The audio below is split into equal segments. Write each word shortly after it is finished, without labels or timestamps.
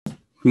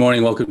Good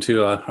morning. Welcome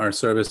to our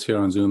service here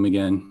on Zoom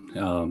again.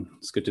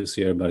 It's good to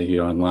see everybody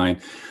here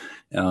online.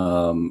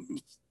 Um,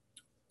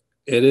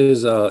 it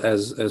is,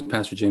 as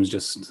Pastor James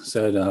just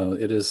said,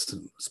 it is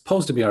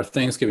supposed to be our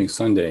Thanksgiving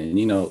Sunday, and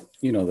you know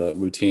the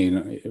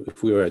routine.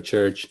 If we were at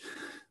church,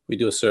 we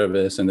do a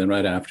service, and then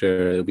right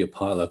after it'll be a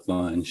potluck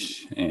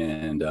lunch,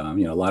 and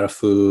a lot of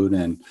food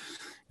and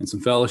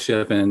some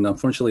fellowship. And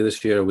unfortunately,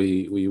 this year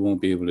we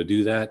won't be able to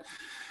do that.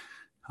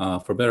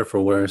 For better or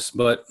for worse.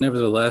 But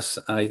nevertheless,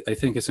 I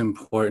think it's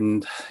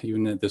important,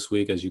 even this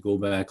week, as you go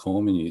back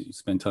home and you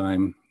spend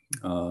time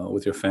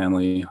with your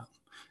family.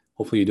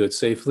 Hopefully you do it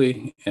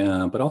safely.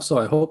 But also,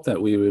 I hope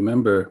that we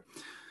remember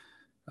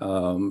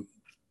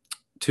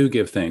to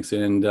give thanks.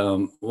 And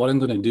what I'm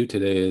going to do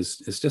today is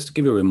just to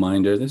give you a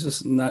reminder. This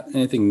is not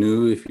anything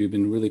new. If you've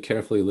been really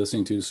carefully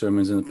listening to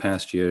sermons in the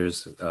past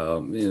years,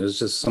 it's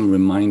just some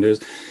reminders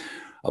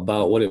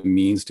about what it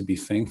means to be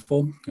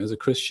thankful as a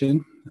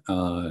Christian,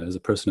 as a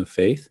person of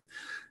faith.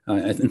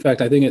 In fact,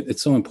 I think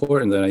it's so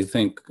important that I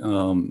think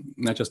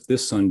not just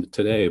this Sunday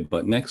today,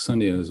 but next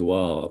Sunday as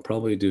well, I'll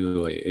probably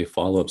do a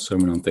follow-up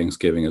sermon on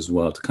Thanksgiving as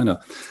well to kind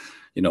of,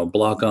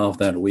 block off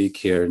that week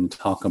here and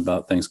talk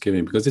about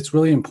Thanksgiving because it's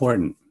really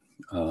important.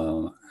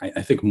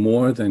 I think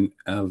more than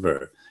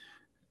ever,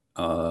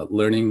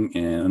 learning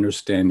and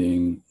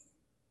understanding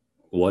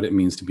what it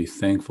means to be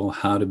thankful,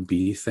 how to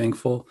be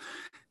thankful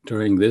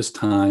during this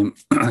time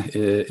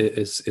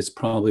it's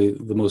probably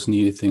the most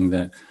needed thing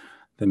that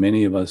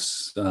many of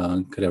us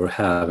could ever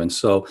have. And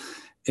so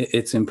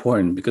it's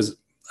important because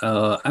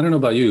I don't know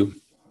about you,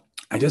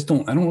 I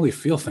don't really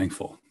feel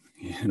thankful.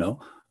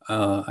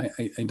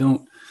 I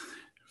don't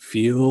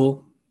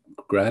feel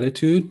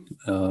gratitude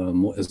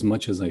as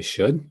much as I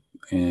should.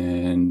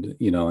 And,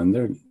 and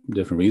there are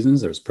different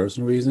reasons. There's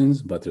personal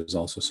reasons, but there's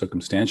also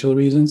circumstantial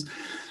reasons.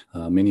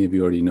 Many of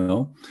you already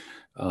know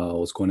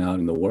what's going on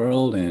in the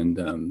world and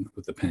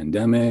with the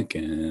pandemic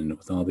and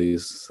with all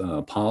these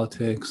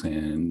politics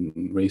and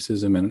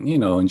racism and,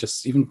 and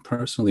just even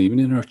personally, even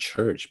in our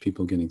church,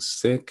 people getting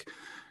sick,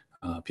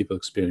 people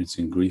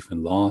experiencing grief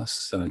and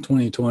loss.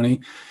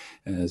 2020,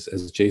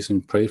 as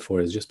Jason prayed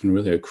for, has just been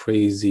really a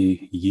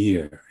crazy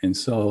year. And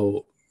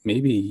so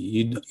maybe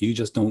you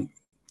just don't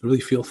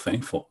really feel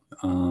thankful,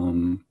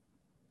 for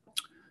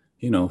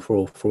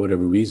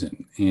whatever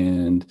reason.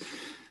 And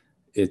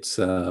it's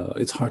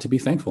hard to be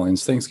thankful, and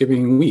it's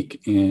Thanksgiving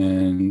week,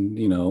 and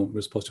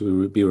we're supposed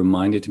to be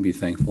reminded to be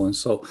thankful, and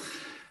so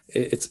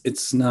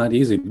it's not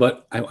easy.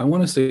 But I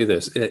want to say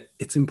this: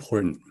 it's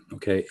important.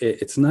 Okay,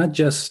 it's not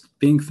just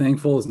being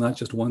thankful. It's not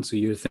just once a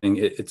year thing.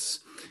 It's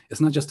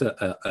not just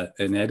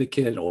an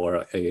etiquette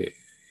or an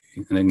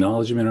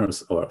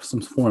acknowledgement or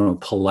some form of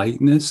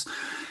politeness.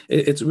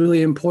 It's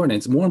really important.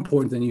 It's more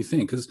important than you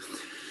think, because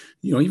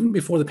even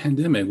before the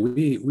pandemic,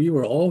 we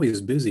were always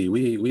busy.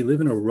 We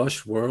live in a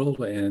rush world,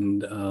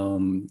 and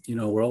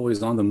we're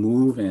always on the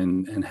move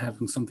and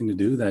having something to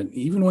do. That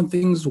even when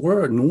things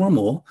were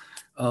normal,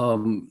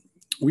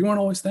 we weren't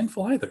always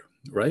thankful either,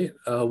 right?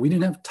 We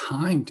didn't have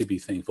time to be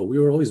thankful. We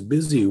were always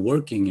busy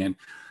working and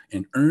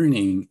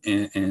earning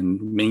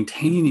and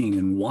maintaining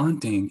and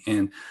wanting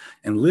and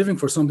living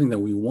for something that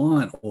we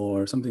want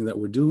or something that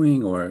we're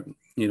doing or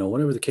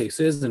whatever the case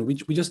is. And we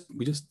just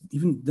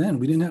even then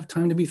we didn't have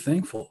time to be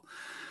thankful.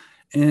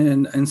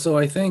 And so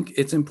I think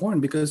it's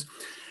important because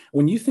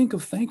when you think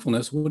of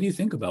thankfulness, what do you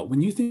think about? When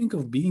you think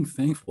of being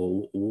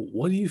thankful,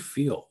 what do you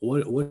feel?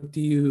 What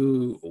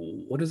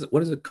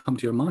does it come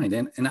to your mind?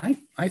 And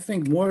I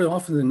think more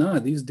often than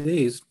not these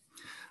days,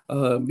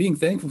 being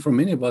thankful for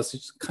many of us,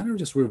 it kind of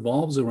just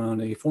revolves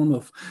around a form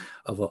of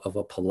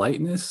a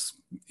politeness,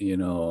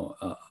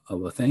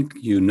 of a thank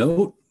you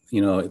note.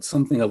 It's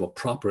something of a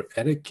proper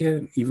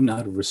etiquette, even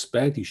out of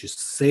respect. You should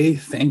say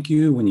thank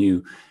you when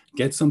you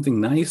get something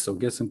nice or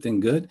get something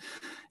good.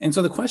 And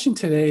so the question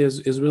today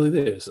is really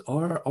this: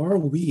 Are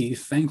we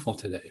thankful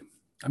today?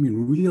 I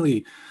mean,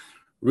 really,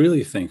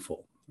 really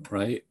thankful,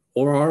 right?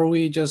 Or are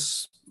we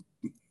just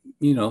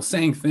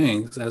saying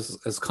things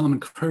as common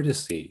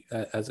courtesy,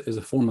 as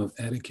a form of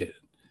etiquette?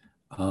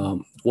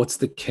 What's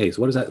the case?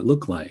 What does that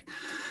look like?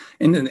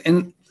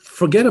 And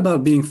forget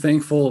about being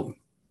thankful,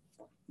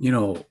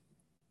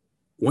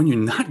 when you're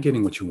not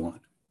getting what you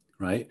want,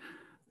 right?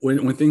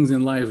 When things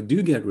in life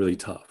do get really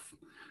tough,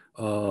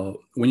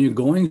 when you're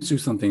going through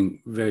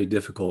something very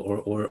difficult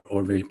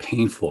or very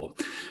painful.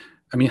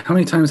 I mean, how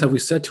many times have we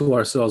said to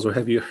ourselves, or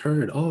have you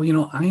heard,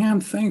 I am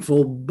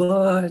thankful,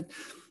 but,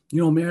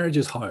 marriage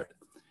is hard.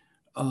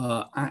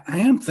 I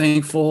am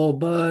thankful,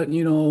 but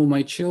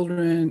my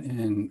children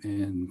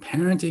and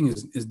parenting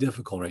is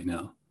difficult right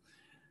now.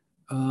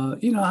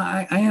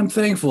 I am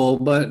thankful,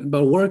 but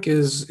work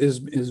is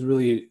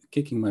really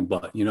kicking my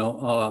butt.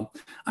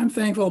 I'm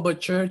thankful, but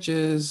church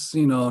is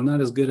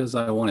not as good as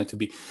I want it to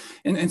be,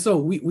 and so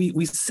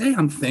we say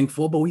I'm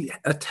thankful, but we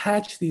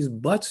attach these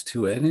buts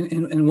to it,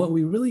 and what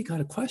we really got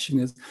to question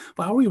is,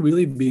 but are we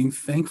really being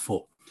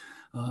thankful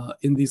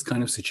in these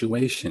kind of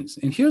situations?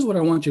 And here's what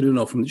I want you to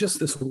know from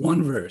just this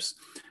one verse.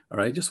 All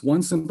right, just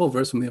one simple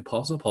verse from the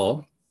Apostle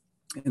Paul,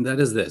 and that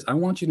is this: I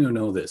want you to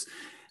know this,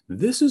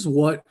 This is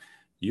what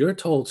you're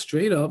told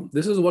straight up.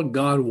 This is what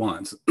God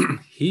wants.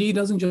 He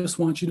doesn't just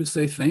want you to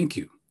say thank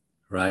you,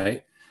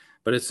 right?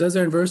 But it says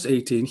there in verse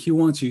 18, he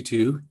wants you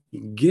to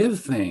give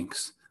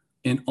thanks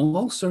in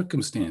all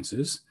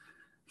circumstances,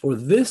 for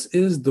this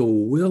is the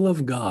will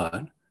of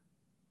God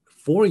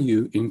for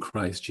you in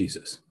Christ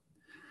Jesus.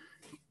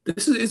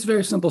 It's a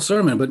very simple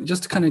sermon, but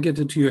just to kind of get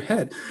into your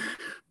head,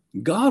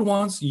 God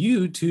wants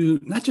you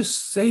to not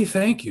just say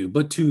thank you,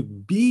 but to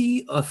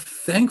be a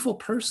thankful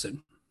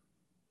person.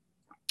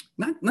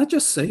 Not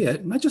just say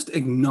it, not just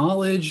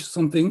acknowledge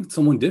something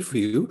someone did for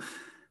you,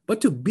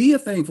 but to be a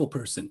thankful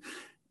person.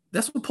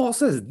 That's what Paul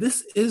says.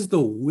 This is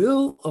the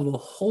will of a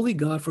holy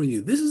God for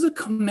you. This is a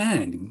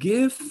command.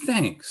 Give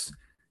thanks.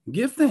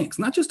 Give thanks,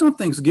 not just on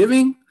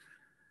Thanksgiving,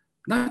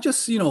 not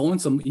just,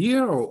 once a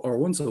year or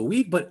once a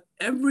week, but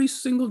every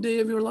single day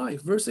of your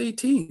life. Verse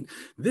 18,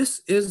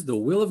 this is the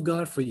will of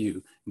God for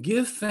you.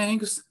 Give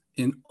thanks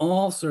in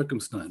all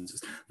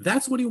circumstances.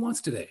 That's what he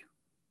wants today.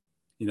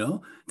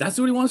 That's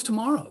what he wants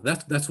tomorrow.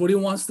 That's what he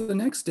wants the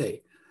next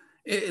day.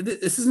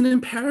 This is an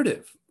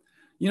imperative.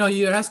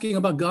 You're asking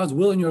about God's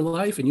will in your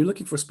life and you're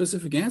looking for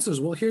specific answers.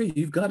 Well, here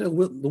you've got the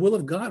will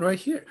of God right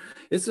here.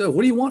 It's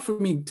what do you want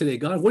from me today,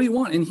 God? What do you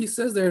want? And he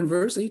says there in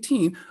verse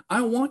 18,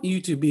 I want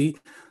you to be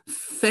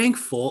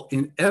thankful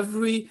in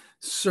every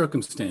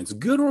circumstance,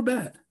 good or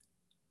bad,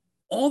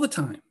 all the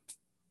time,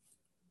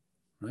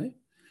 right?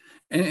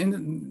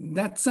 And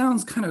that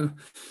sounds kind of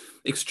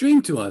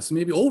extreme to us,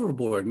 maybe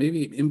overboard,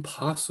 maybe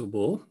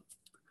impossible.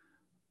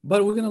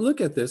 But we're going to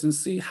look at this and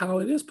see how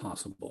it is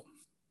possible.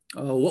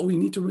 What we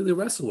need to really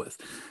wrestle with.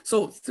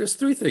 So there's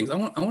three things. I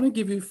want to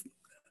give you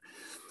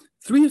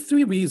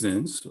three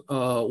reasons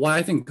why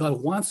I think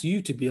God wants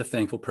you to be a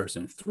thankful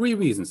person. Three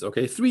reasons,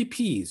 okay? 3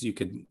 P's you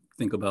could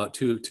think about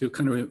to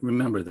kind of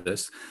remember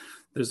this.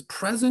 There's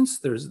presence,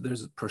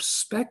 there's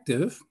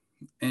perspective,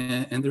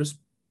 and there's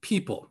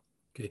people.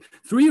 Okay,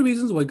 3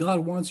 reasons why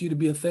God wants you to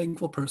be a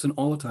thankful person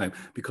all the time: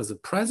 because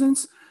of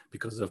presence,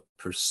 because of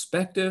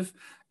perspective,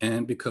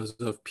 and because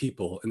of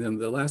people. And then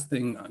the last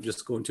thing I'm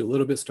just going to a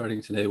little bit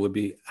starting today would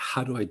be,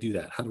 how do I do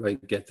that? How do I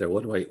get there?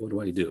 What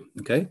do I do?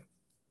 Okay.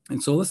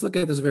 And so let's look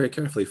at this very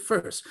carefully.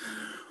 First,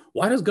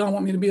 why does God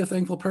want me to be a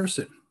thankful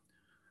person?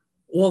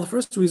 Well, the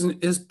first reason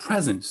is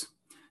presence,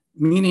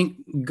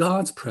 meaning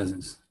God's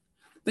presence.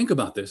 Think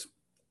about this.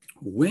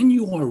 When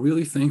you are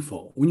really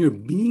thankful, when you're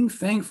being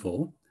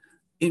thankful,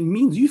 it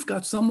means you've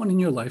got someone in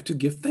your life to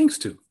give thanks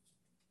to,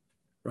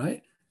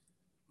 right?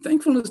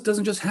 Thankfulness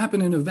doesn't just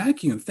happen in a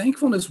vacuum.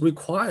 Thankfulness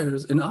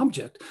requires an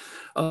object,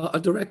 a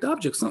direct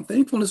object.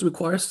 Thankfulness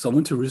requires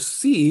someone to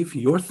receive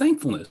your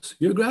thankfulness,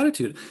 your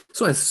gratitude.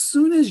 So as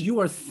soon as you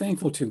are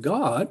thankful to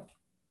God,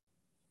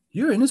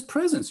 you're in his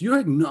presence. You're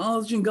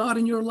acknowledging God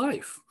in your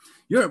life.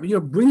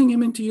 You're bringing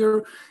him into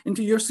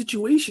your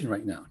situation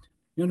right now.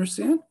 You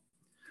understand?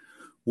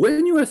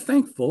 When you are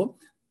thankful,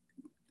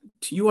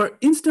 you are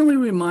instantly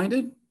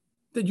reminded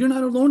that you're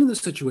not alone in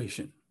this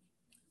situation.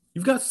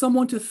 You've got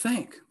someone to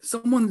thank.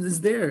 Someone is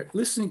there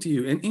listening to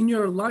you and in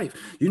your life.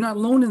 You're not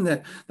alone in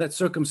that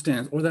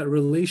circumstance or that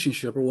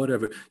relationship or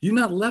whatever. You're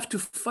not left to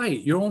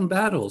fight your own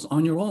battles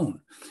on your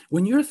own.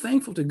 When you're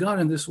thankful to God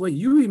in this way,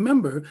 you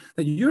remember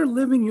that you're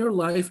living your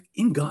life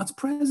in God's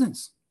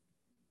presence.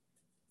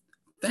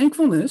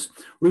 Thankfulness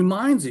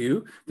reminds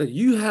you that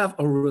you have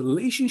a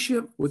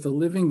relationship with the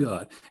living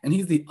God, and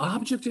he's the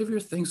object of your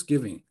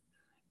thanksgiving,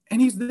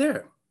 and he's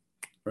there,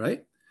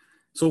 right?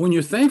 So when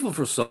you're thankful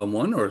for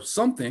someone or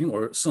something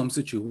or some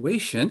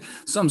situation,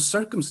 some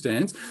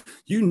circumstance,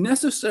 you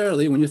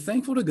necessarily, when you're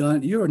thankful to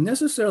God, you are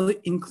necessarily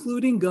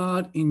including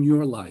God in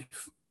your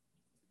life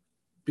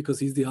because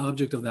he's the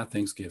object of that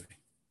thanksgiving.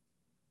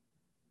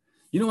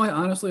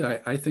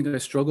 I think I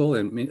struggle,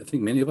 and I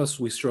think many of us,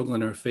 we struggle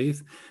in our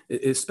faith,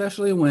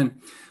 especially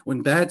when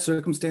bad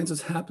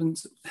circumstances happen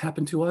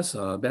to us,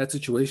 bad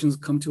situations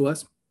come to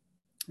us.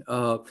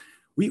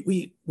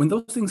 When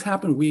those things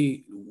happen,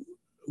 we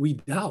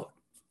doubt.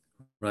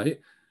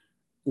 Right?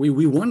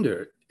 We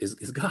wonder,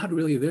 is God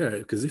really there?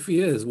 Because if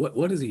he is,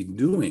 what is he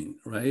doing?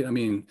 Right? I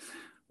mean,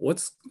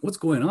 what's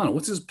going on?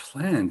 What's his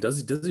plan?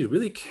 Does he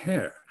really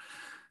care?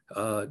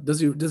 Does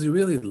he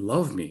really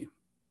love me?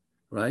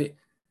 Right?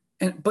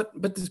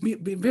 But to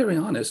be very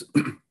honest,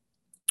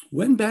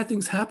 when bad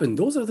things happen,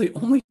 those are the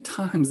only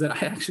times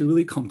that I actually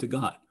really come to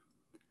God.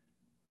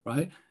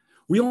 Right?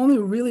 We only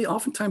really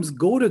oftentimes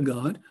go to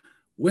God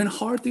when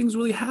hard things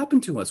really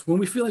happen to us, when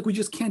we feel like we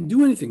just can't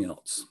do anything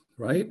else.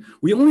 Right?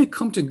 We only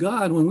come to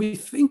God when we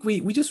think we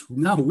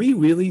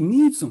really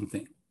need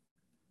something.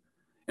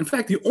 In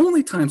fact, the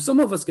only time some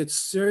of us get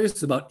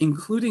serious about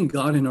including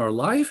God in our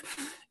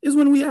life is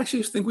when we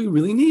actually think we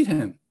really need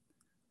him.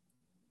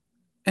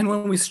 And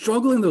when we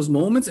struggle in those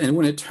moments, and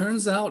when it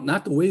turns out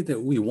not the way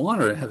that we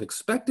want or have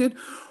expected,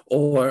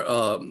 or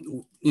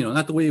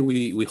not the way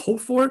we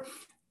hope for,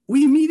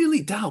 we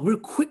immediately doubt. We're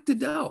quick to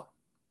doubt.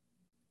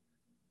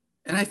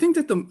 And I think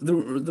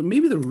that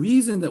maybe the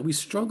reason that we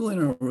struggle in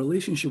our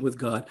relationship with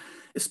God,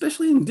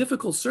 especially in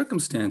difficult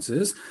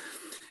circumstances,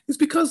 is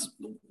because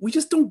we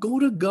just don't go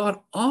to God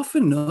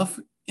often enough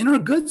in our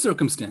good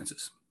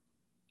circumstances,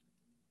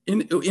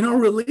 in our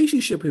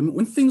relationship with him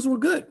when things were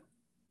good.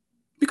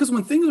 Because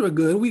when things are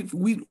good,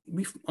 we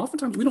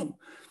oftentimes we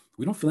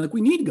don't feel like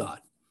we need God,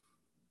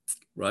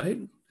 right?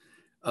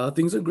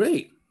 Things are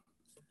great.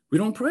 We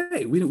don't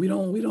pray. We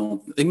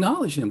don't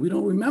acknowledge him. We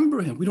don't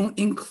remember him. We don't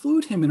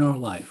include him in our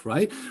life,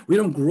 right? We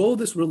don't grow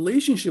this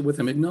relationship with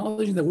him,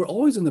 acknowledging that we're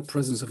always in the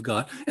presence of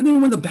God. And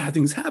then when the bad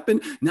things happen,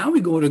 now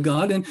we go to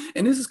God, and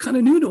this is kind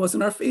of new to us,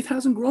 and our faith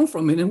hasn't grown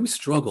from it, and we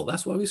struggle.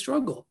 That's why we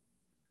struggle.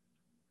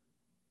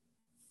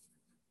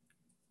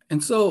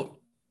 And so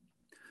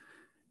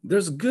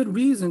there's good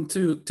reason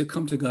to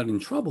come to God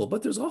in trouble,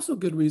 but there's also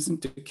good reason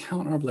to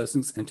count our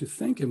blessings and to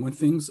thank him when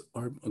things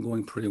are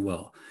going pretty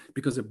well,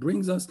 because it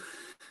brings us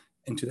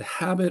into the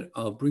habit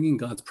of bringing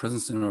God's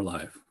presence in our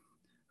life,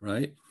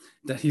 right?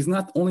 That he's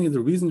not only the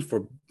reason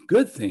for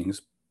good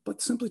things,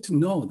 but simply to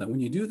know that when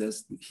you do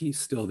this, he's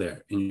still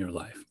there in your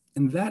life.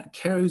 And that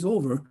carries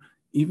over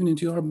even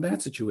into our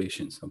bad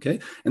situations, okay?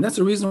 And that's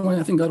the reason why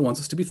I think God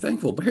wants us to be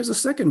thankful. But here's the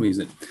second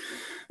reason.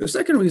 The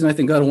second reason I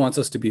think God wants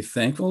us to be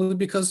thankful is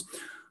because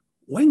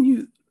when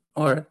you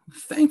are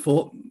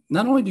thankful,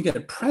 not only do you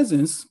get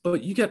presence,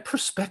 but you get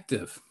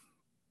perspective.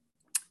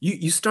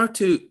 You start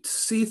to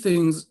see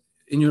things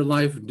in your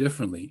life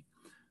differently,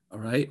 all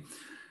right?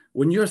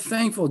 When you're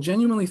thankful,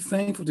 genuinely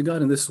thankful to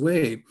God in this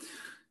way,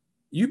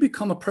 you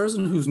become a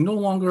person who's no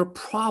longer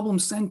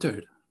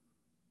problem-centered,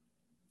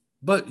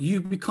 but you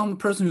become a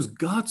person who's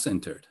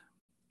God-centered.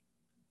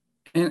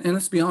 And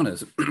let's be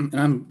honest, and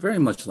I'm very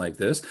much like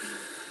this.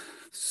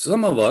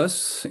 Some of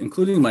us,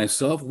 including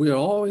myself, we are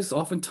always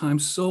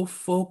oftentimes so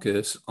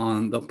focused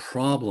on the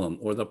problem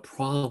or the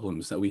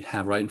problems that we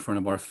have right in front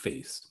of our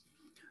face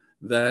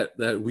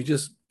that we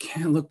just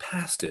can't look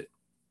past it.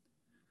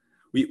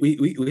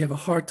 We have a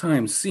hard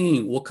time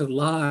seeing what could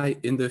lie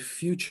in the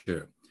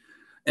future.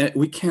 And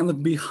we can't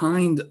look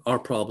behind our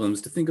problems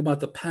to think about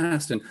the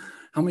past and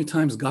how many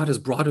times God has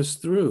brought us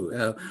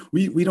through.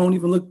 We don't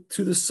even look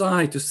to the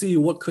side to see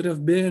what could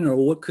have been or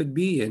what could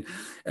be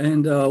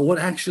and what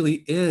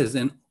actually is.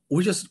 And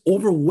we're just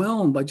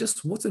overwhelmed by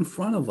just what's in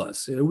front of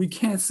us. We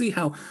can't see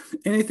how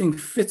anything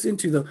fits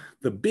into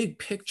the big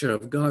picture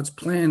of God's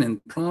plan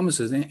and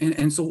promises.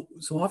 And so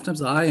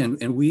oftentimes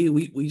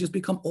we just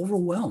become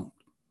overwhelmed.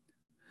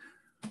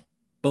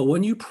 But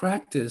when you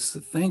practice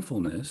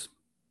thankfulness,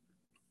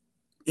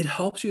 it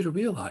helps you to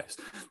realize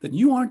that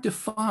you aren't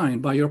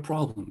defined by your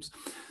problems,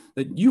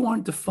 that you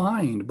aren't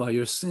defined by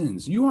your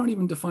sins. You aren't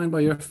even defined by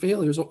your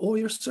failures or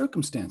your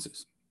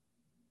circumstances,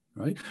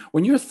 right?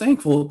 When you're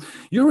thankful,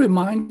 you're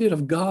reminded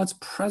of God's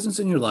presence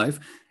in your life.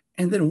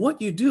 And then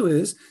what you do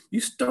is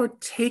you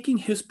start taking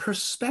his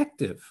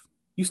perspective.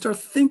 You start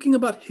thinking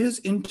about his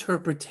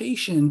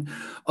interpretation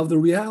of the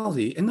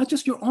reality and not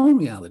just your own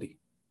reality.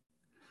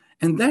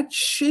 And that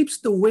shapes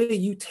the way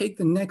you take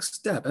the next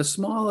step, as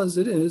small as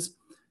it is,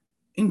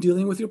 in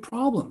dealing with your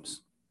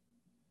problems.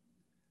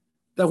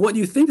 That what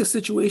you think the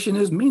situation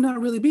is may not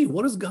really be.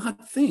 What does God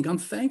think? I'm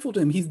thankful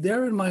to him. He's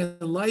there in my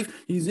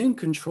life. He's in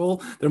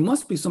control. There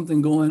must be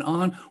something going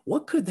on.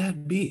 What could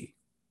that be?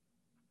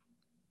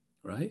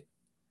 Right?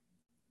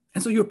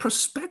 And so your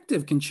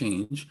perspective can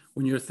change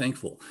when you're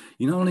thankful.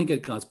 You not only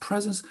get God's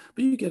presence,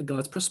 but you get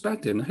God's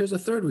perspective. Now, here's a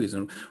third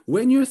reason.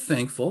 When you're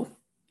thankful,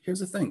 here's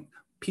the thing: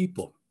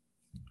 people,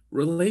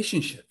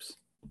 relationships.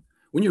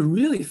 When you're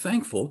really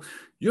thankful,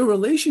 your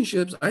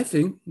relationships, I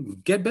think,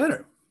 get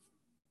better.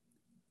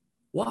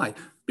 Why?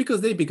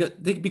 Because they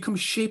become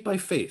shaped by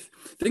faith.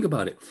 Think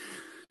about it.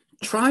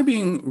 Try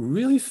being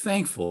really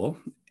thankful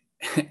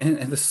and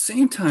at the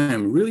same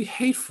time really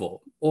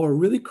hateful or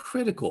really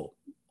critical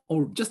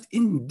or just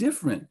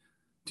indifferent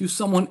to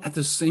someone at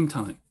the same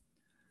time.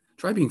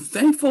 Try being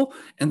thankful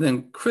and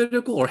then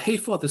critical or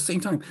hateful at the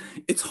same time.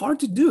 It's hard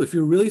to do if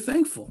you're really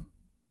thankful.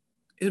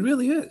 It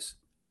really is.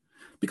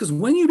 Because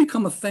when you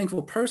become a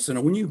thankful person,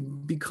 or when you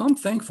become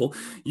thankful,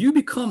 you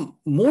become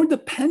more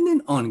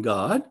dependent on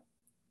God,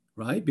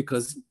 right?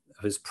 Because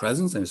of his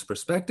presence and his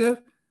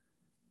perspective,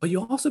 but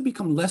you also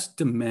become less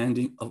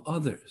demanding of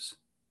others.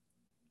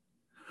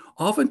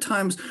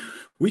 Oftentimes,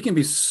 we can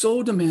be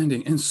so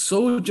demanding and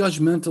so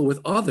judgmental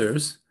with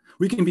others.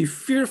 We can be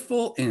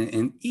fearful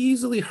and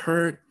easily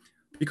hurt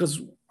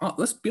because,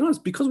 let's be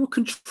honest, because we're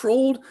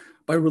controlled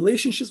by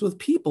relationships with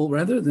people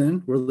rather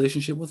than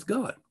relationship with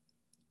God.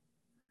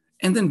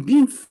 And then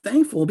being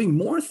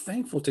more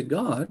thankful to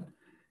God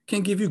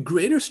can give you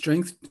greater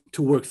strength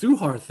to work through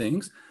hard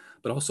things,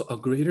 but also a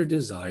greater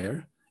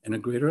desire and a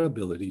greater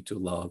ability to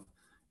love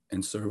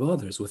and serve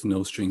others with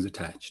no strings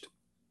attached,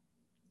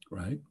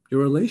 right?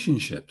 Your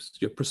relationships,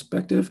 your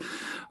perspective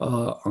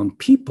on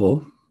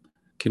people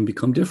can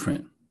become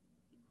different.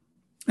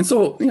 And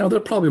so, there are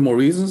probably more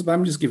reasons, but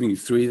I'm just giving you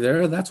three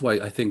there. That's why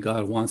I think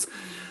God wants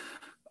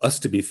us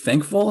to be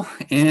thankful.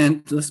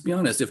 And let's be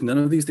honest, if none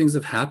of these things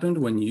have happened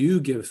when you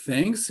give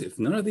thanks, if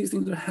none of these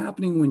things are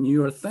happening when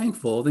you are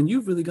thankful, then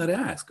you've really got to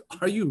ask,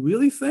 are you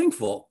really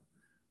thankful?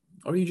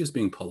 Or are you just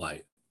being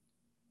polite?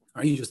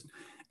 Are you just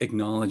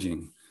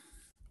acknowledging,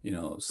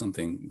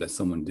 something that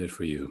someone did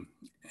for you?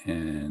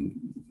 and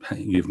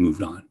you've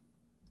moved on.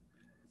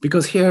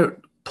 Because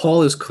here,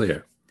 Paul is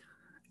clear.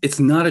 It's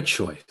not a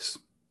choice,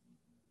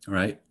 all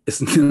right?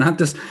 It's not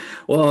this,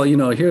 well,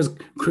 here's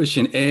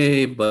Christian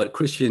A, but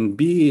Christian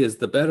B is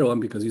the better one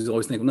because he's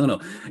always thinking, no.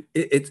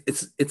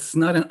 It's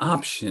not an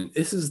option.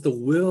 This is the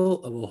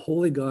will of a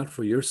holy God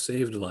for your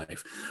saved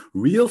life.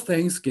 Real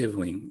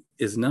thanksgiving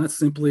is not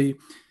simply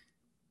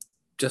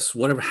just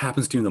whatever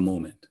happens to you in the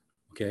moment,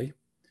 okay?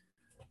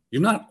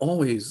 You're not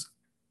always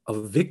a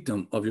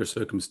victim of your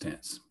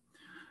circumstance,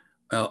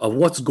 of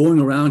what's going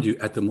around you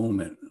at the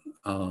moment,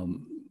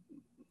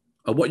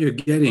 of what you're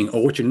getting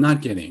or what you're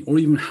not getting, or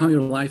even how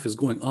your life is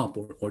going up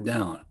or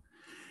down.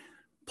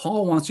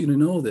 Paul wants you to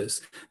know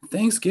this.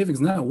 Thanksgiving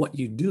is not what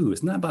you do.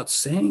 It's not about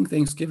saying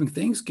Thanksgiving.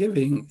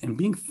 Thanksgiving and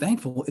being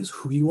thankful is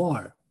who you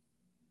are.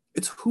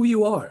 It's who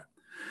you are.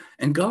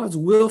 And God's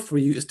will for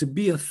you is to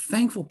be a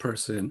thankful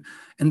person.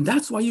 And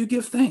that's why you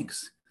give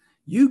thanks.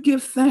 You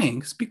give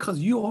thanks because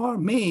you are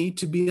made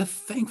to be a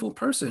thankful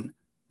person.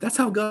 That's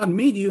how God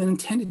made you and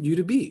intended you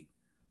to be.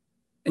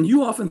 And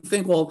you often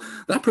think, well,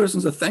 that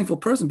person's a thankful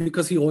person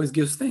because he always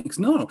gives thanks.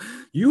 No,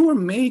 you are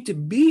made to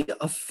be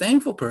a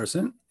thankful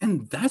person.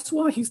 And that's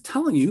why he's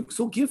telling you,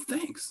 so give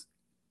thanks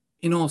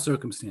in all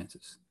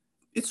circumstances.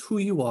 It's who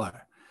you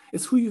are.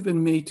 It's who you've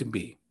been made to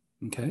be.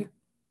 Okay.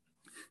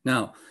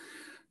 Now,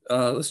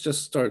 let's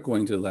just start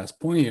going to the last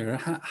point here.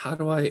 How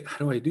do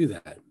I do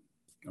that?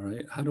 All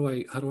right. How do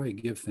I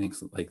give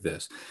thanks like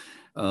this?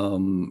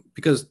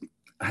 Because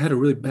I had a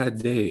really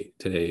bad day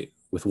today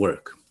with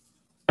work.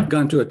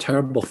 Got into a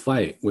terrible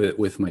fight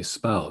with my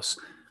spouse.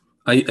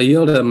 I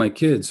yelled at my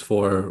kids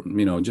for,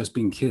 just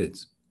being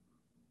kids.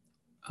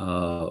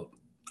 I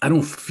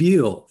don't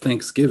feel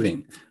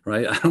Thanksgiving,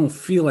 right? I don't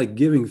feel like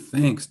giving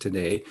thanks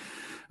today,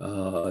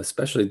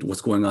 especially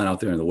what's going on out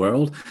there in the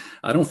world.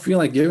 I don't feel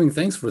like giving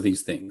thanks for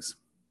these things,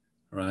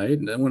 right?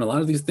 And when a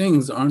lot of these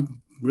things aren't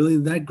really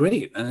that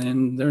great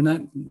and they're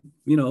not,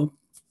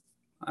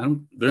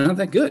 they're not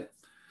that good.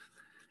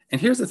 And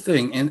here's the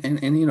thing, and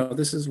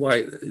this is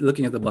why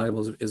looking at the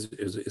Bible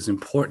is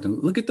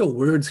important. Look at the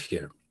words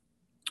here.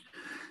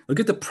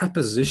 Look at the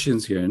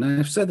prepositions here. And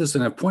I've said this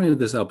and I've pointed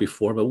this out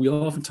before, but we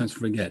oftentimes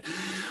forget.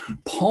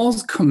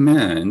 Paul's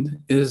command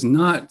is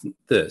not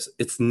this.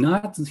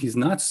 He's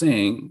not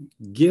saying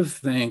give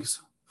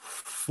thanks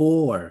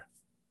for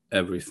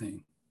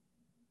everything,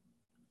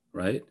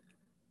 right?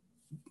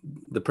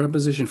 The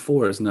preposition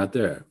for is not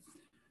there.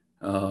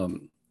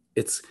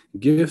 It's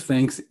give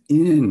thanks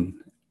in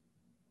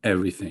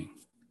everything,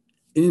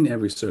 in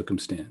every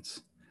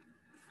circumstance.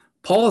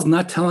 Paul is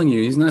not telling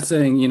you, he's not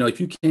saying, if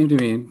you came to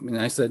me and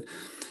I said,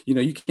 you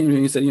came to me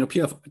and you said,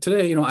 PF,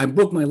 today, I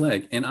broke my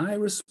leg. And I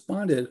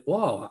responded,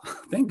 wow,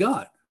 thank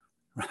God,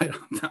 right?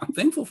 I'm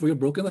thankful for your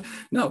broken leg.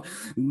 No,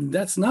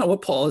 that's not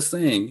what Paul is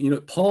saying.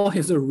 Paul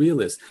is a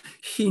realist.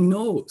 He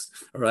knows,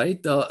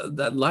 right,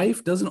 that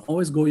life doesn't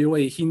always go your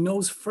way. He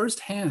knows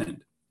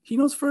firsthand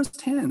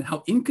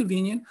how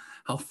inconvenient,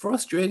 how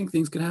frustrating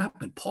things can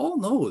happen. Paul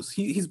knows.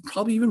 He's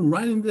probably even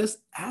writing this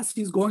as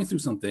he's going through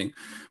something.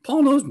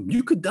 Paul knows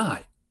you could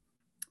die,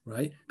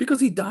 right? Because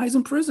he dies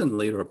in prison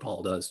later,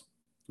 Paul does,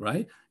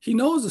 right? He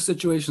knows the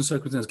situation,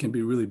 circumstance can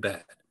be really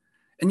bad.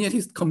 And yet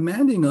he's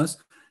commanding us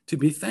to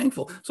be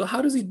thankful. So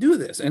how does he do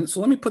this? And so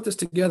let me put this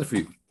together for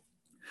you.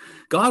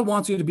 God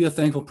wants you to be a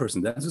thankful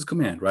person. That's his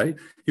command, right?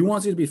 He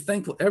wants you to be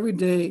thankful every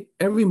day,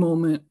 every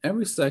moment,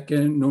 every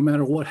second, no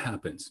matter what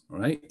happens,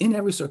 right? In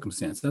every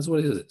circumstance. That's what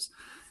it is.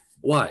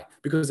 Why?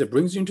 Because it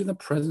brings you into the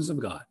presence of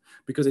God,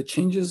 because it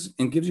changes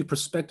and gives you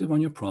perspective on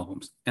your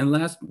problems. And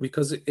last,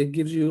 because it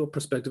gives you a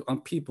perspective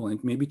on people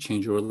and maybe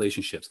change your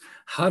relationships.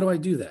 How do I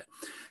do that?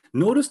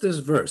 Notice this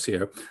verse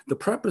here, the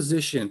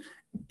preposition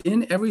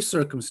in every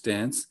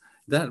circumstance.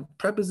 That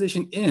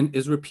preposition in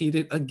is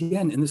repeated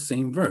again in the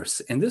same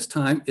verse. And this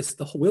time it's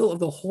the will of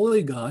the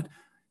holy God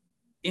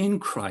in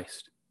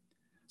Christ.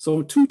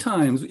 So 2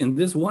 times in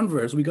this one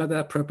verse, we got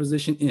that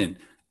preposition in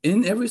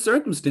every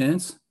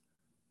circumstance,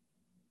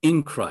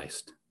 in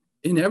Christ.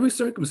 In every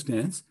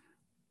circumstance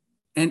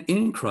and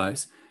in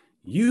Christ,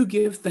 you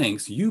give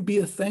thanks. You be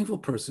a thankful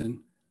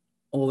person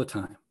all the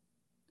time,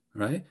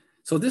 right?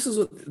 So this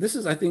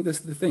is, I think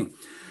this is the thing.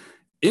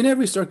 In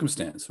every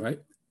circumstance,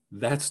 right?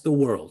 That's the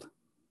world.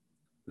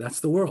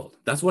 That's the world.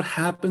 That's what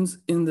happens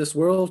in this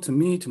world to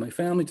me, to my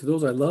family, to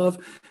those I love,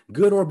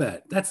 good or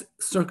bad. That's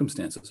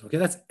circumstances, okay?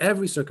 That's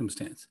every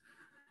circumstance.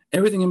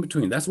 Everything in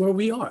between. That's where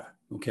we are,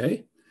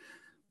 okay?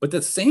 But at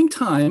the same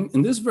time,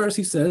 in this verse,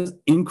 he says,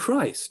 in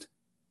Christ.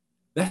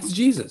 That's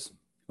Jesus,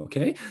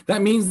 okay?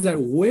 That means that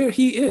where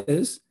he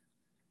is,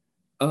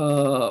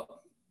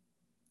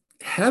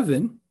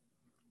 heaven,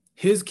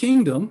 his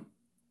kingdom,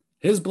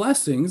 his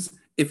blessings,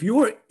 if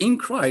you're in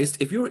Christ,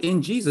 if you're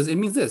in Jesus, it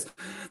means this,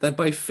 that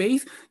by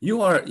faith,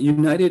 you are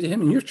united to him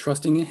and you're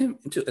trusting in him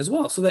as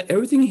well, so that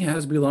everything he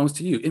has belongs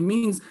to you. It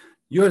means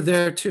you're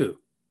there too.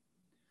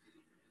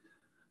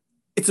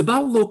 It's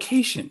about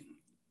location.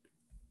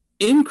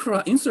 In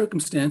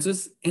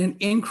circumstances and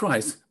in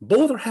Christ,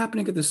 both are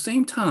happening at the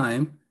same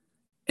time.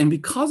 And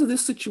because of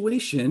this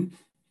situation,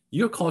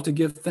 You're called to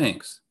give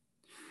thanks.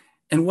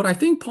 And what I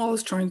think Paul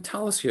is trying to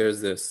tell us here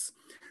is this,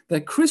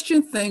 that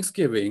Christian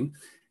thanksgiving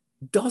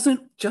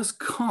doesn't just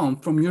come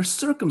from your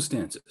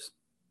circumstances,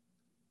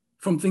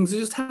 from things that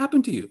just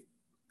happen to you,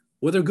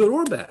 whether good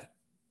or bad.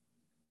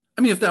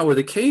 I mean, if that were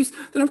the case,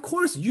 then of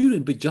course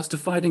you'd be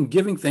justified in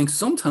giving thanks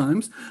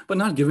sometimes, but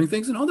not giving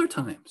thanks in other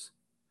times.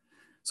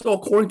 So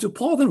according to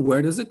Paul, then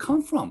where does it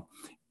come from?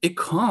 It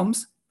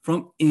comes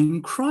from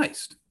in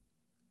Christ,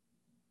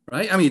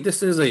 right? I mean,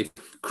 this is a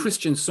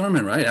Christian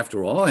sermon, right?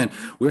 After all, and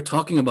we're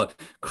talking about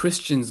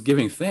Christians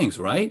giving thanks,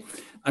 right?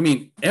 I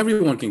mean,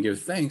 everyone can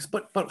give thanks,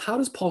 but how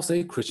does Paul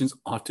say Christians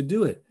ought to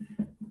do it?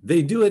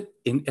 They do it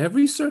in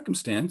every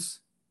circumstance,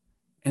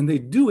 and they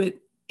do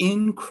it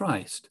in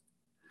Christ.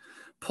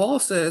 Paul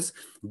says,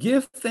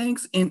 give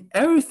thanks in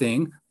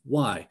everything.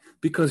 Why?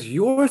 Because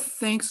your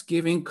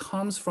thanksgiving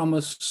comes from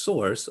a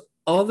source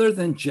other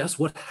than just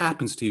what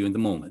happens to you in the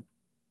moment.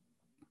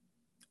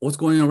 What's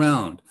going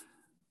around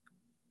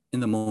in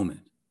the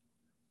moment.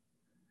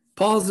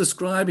 Paul's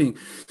describing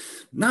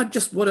not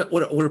just what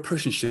a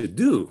person should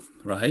do,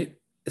 right?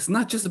 It's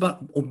not just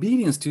about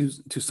obedience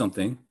to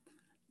something.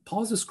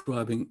 Paul's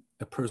describing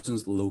a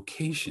person's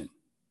location,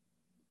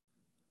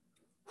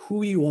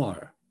 who you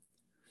are,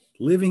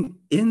 living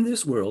in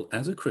this world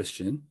as a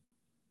Christian,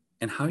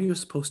 and how you're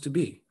supposed to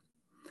be.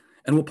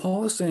 And what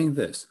Paul is saying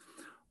this,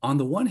 on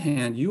the one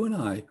hand, you and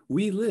I,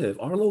 we live,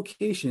 our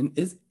location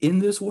is in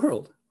this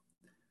world.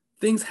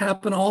 Things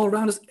happen all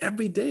around us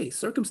every day,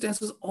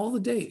 circumstances all the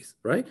days,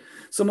 right?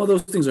 Some of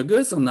those things are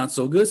good, some not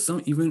so good,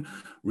 some even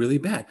really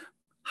bad.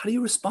 How do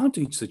you respond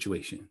to each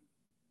situation?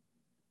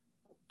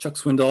 Chuck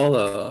Swindoll,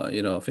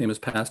 a famous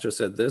pastor,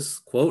 said this,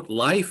 quote,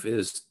 life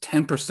is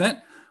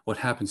 10% what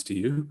happens to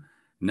you,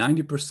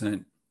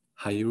 90%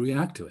 how you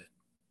react to it.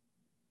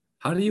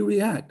 How do you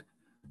react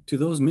to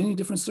those many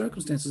different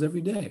circumstances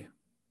every day?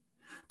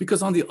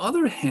 Because on the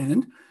other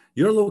hand,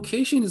 your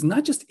location is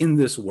not just in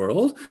this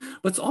world,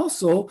 but it's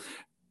also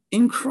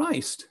in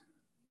Christ.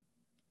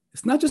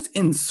 It's not just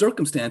in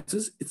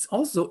circumstances, it's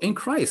also in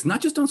Christ,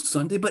 not just on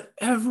Sunday, but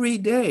every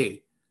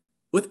day,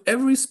 with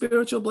every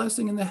spiritual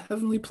blessing in the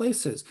heavenly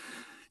places.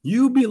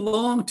 You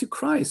belong to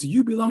Christ.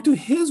 You belong to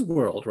his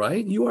world,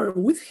 right? You are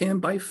with him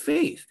by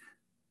faith.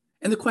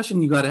 And the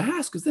question you got to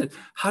ask is that,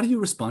 how do you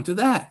respond to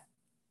that?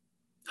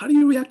 How do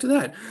you react to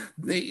that?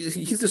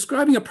 He's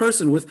describing a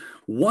person with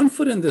one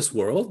foot in this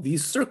world,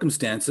 these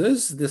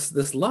circumstances,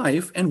 this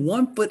life, and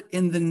one foot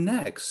in the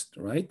next,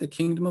 right? The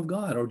kingdom of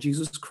God or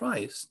Jesus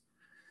Christ.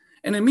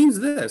 And it means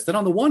this, that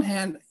on the one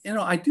hand,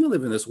 I do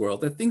live in this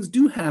world, that things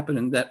do happen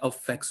and that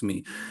affects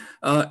me,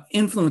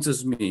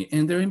 influences me,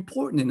 and they're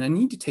important, and I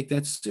need to take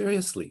that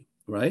seriously,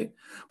 right?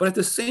 But at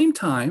the same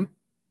time,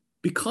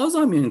 because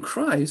I'm in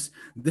Christ,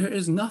 there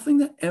is nothing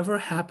that ever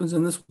happens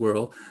in this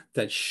world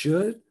that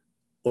should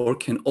or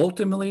can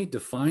ultimately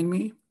define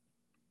me,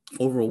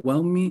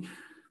 overwhelm me,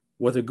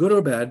 whether good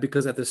or bad,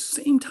 because at the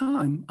same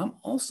time, I'm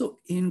also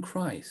in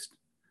Christ.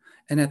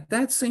 And at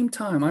that same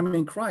time, I'm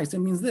in Christ. It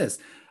means this,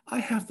 I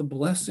have the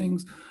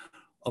blessings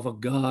of a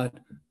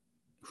God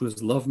who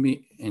has loved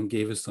me and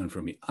gave his son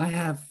for me. I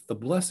have the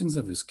blessings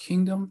of his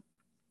kingdom.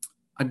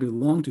 I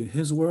belong to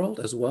his world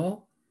as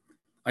well.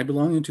 I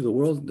belong into the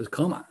world to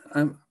come.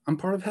 I'm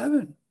part of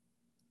heaven.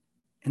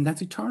 And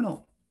that's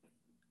eternal.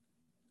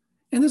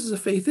 And this is a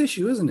faith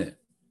issue, isn't it?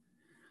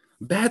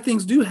 Bad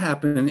things do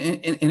happen and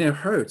it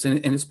hurts and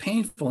it's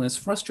painful and it's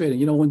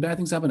frustrating. When bad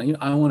things happen,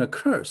 I want to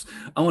curse.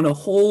 I want to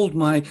hold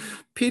my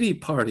pity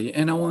party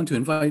and I want to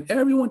invite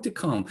everyone to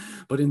come.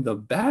 But in the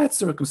bad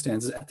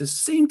circumstances, at the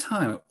same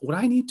time, what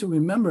I need to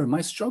remember, my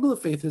struggle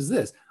of faith is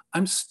this,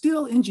 I'm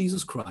still in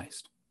Jesus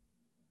Christ.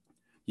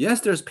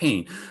 Yes, there's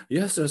pain.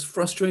 Yes, there's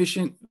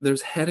frustration.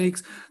 There's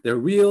headaches. They're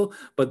real.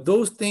 But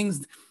those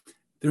things,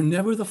 they're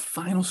never the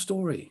final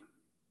story.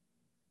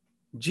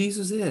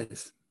 Jesus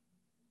is.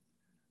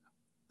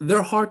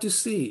 They're hard to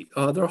see.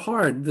 They're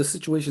hard, the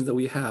situations that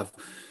we have.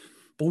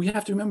 But we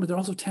have to remember they're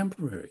also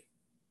temporary.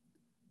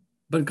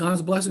 But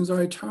God's blessings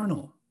are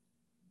eternal.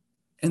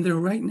 And they're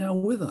right now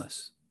with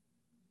us.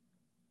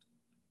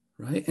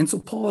 Right? And so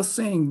Paul is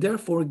saying,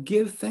 therefore,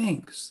 give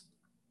thanks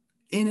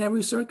in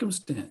every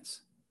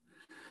circumstance.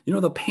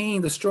 The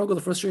pain, the struggle,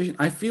 the frustration,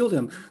 I feel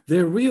them.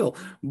 They're real.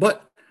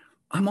 But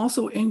I'm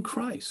also in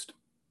Christ.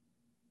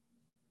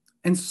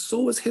 And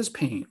so is his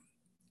pain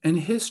and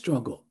his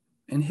struggle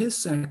and his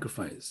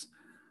sacrifice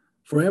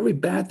for every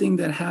bad thing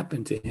that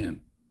happened to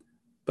him.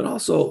 But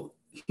also,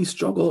 he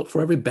struggled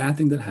for every bad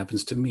thing that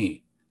happens to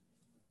me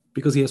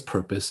because he has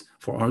purpose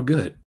for our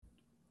good.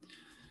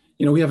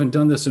 We haven't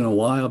done this in a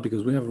while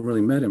because we haven't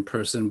really met in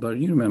person, but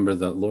you remember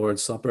the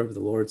Lord's Supper, the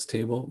Lord's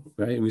table,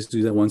 right? We used to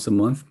do that once a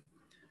month.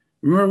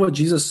 Remember what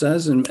Jesus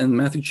says in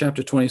Matthew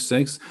chapter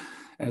 26,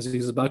 as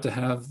he's about to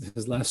have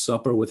his last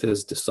supper with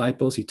his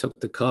disciples, he took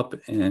the cup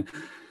and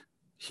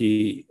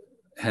he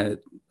had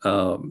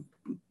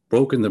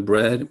broken the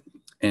bread.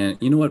 And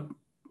you know what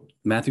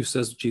Matthew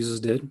says Jesus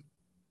did?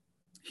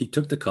 He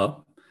took the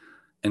cup,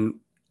 and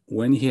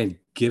when he had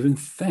given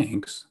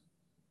thanks,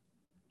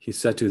 he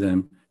said to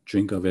them,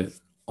 drink of it,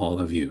 all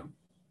of you.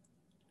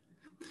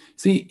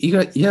 See,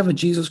 you have a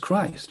Jesus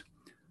Christ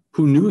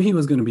who knew he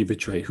was going to be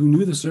betrayed, who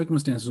knew the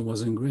circumstances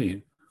wasn't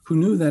great, who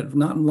knew that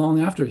not long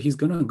after he's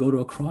going to go to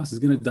a cross, he's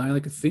going to die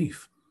like a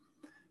thief.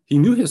 He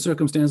knew his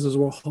circumstances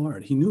were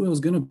hard. He knew it was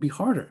going to be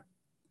harder.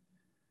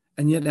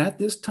 And yet at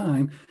this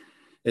time,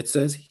 it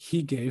says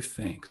he gave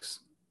thanks.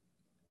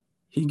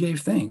 He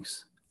gave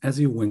thanks as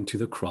he went to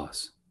the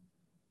cross.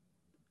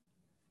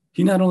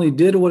 He not only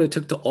did what it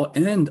took to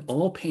end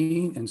all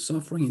pain and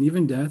suffering and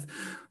even death,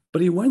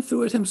 but he went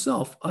through it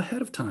himself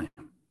ahead of time,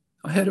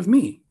 ahead of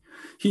me.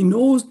 He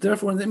knows,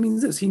 therefore, and that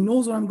means this, he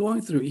knows what I'm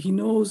going through. He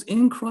knows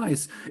in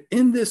Christ,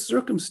 in this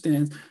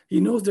circumstance, he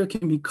knows there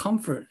can be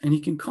comfort, and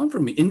he can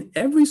comfort me. In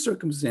every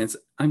circumstance,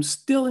 I'm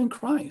still in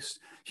Christ.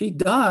 He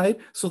died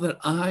so that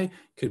I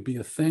could be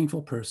a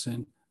thankful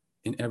person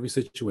in every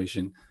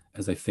situation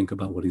as I think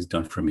about what he's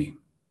done for me.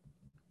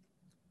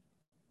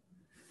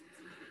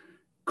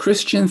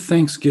 Christian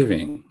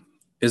thanksgiving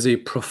is a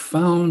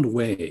profound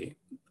way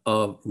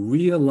of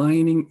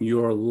realigning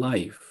your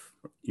life,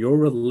 your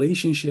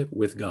relationship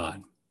with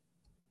God,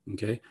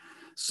 okay?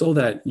 So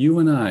that you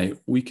and I,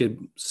 we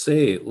could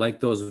say, like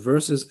those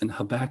verses in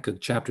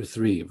Habakkuk chapter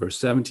 3, verse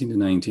 17 to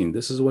 19,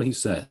 this is what he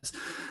says,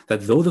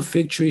 that though the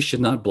fig tree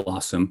should not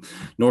blossom,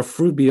 nor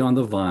fruit be on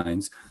the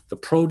vines, the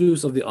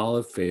produce of the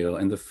olive fail,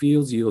 and the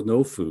fields yield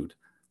no food,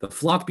 the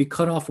flock be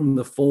cut off from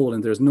the fold,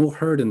 and there's no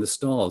herd in the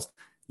stalls,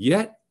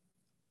 yet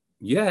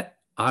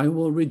I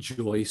will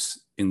rejoice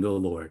in the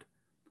Lord.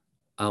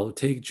 I will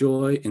take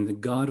joy in the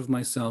God of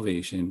my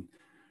salvation.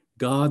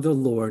 God the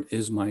Lord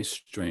is my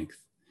strength,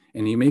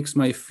 and he makes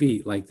my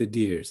feet like the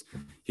deer's.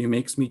 He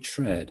makes me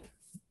tread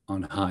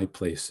on high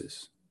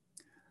places.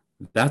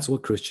 That's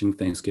what Christian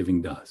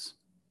thanksgiving does,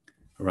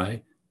 all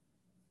right?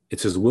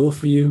 It's his will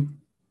for you,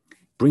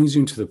 brings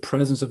you into the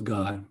presence of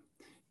God,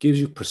 gives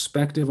you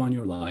perspective on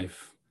your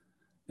life,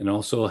 and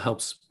also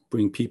helps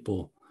bring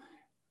people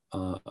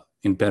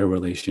in better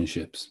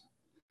relationships.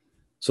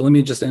 So let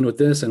me just end with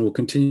this, and we'll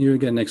continue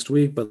again next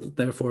week, but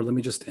therefore, let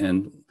me just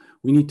end.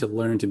 We need to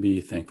learn to be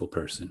a thankful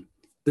person.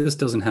 This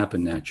doesn't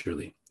happen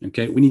naturally,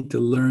 okay? We need to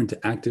learn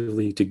to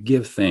actively to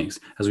give thanks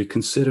as we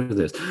consider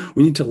this.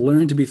 We need to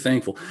learn to be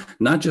thankful,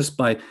 not just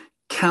by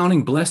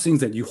counting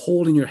blessings that you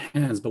hold in your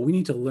hands, but we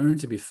need to learn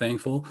to be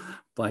thankful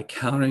by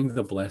counting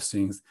the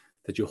blessings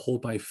that you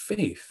hold by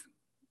faith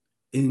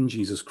in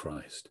Jesus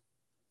Christ,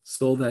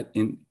 so that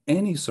in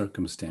any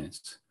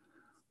circumstance,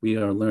 we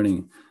are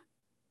learning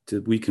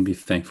we can be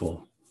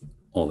thankful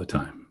all the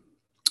time.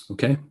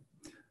 Okay?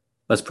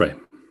 Let's pray.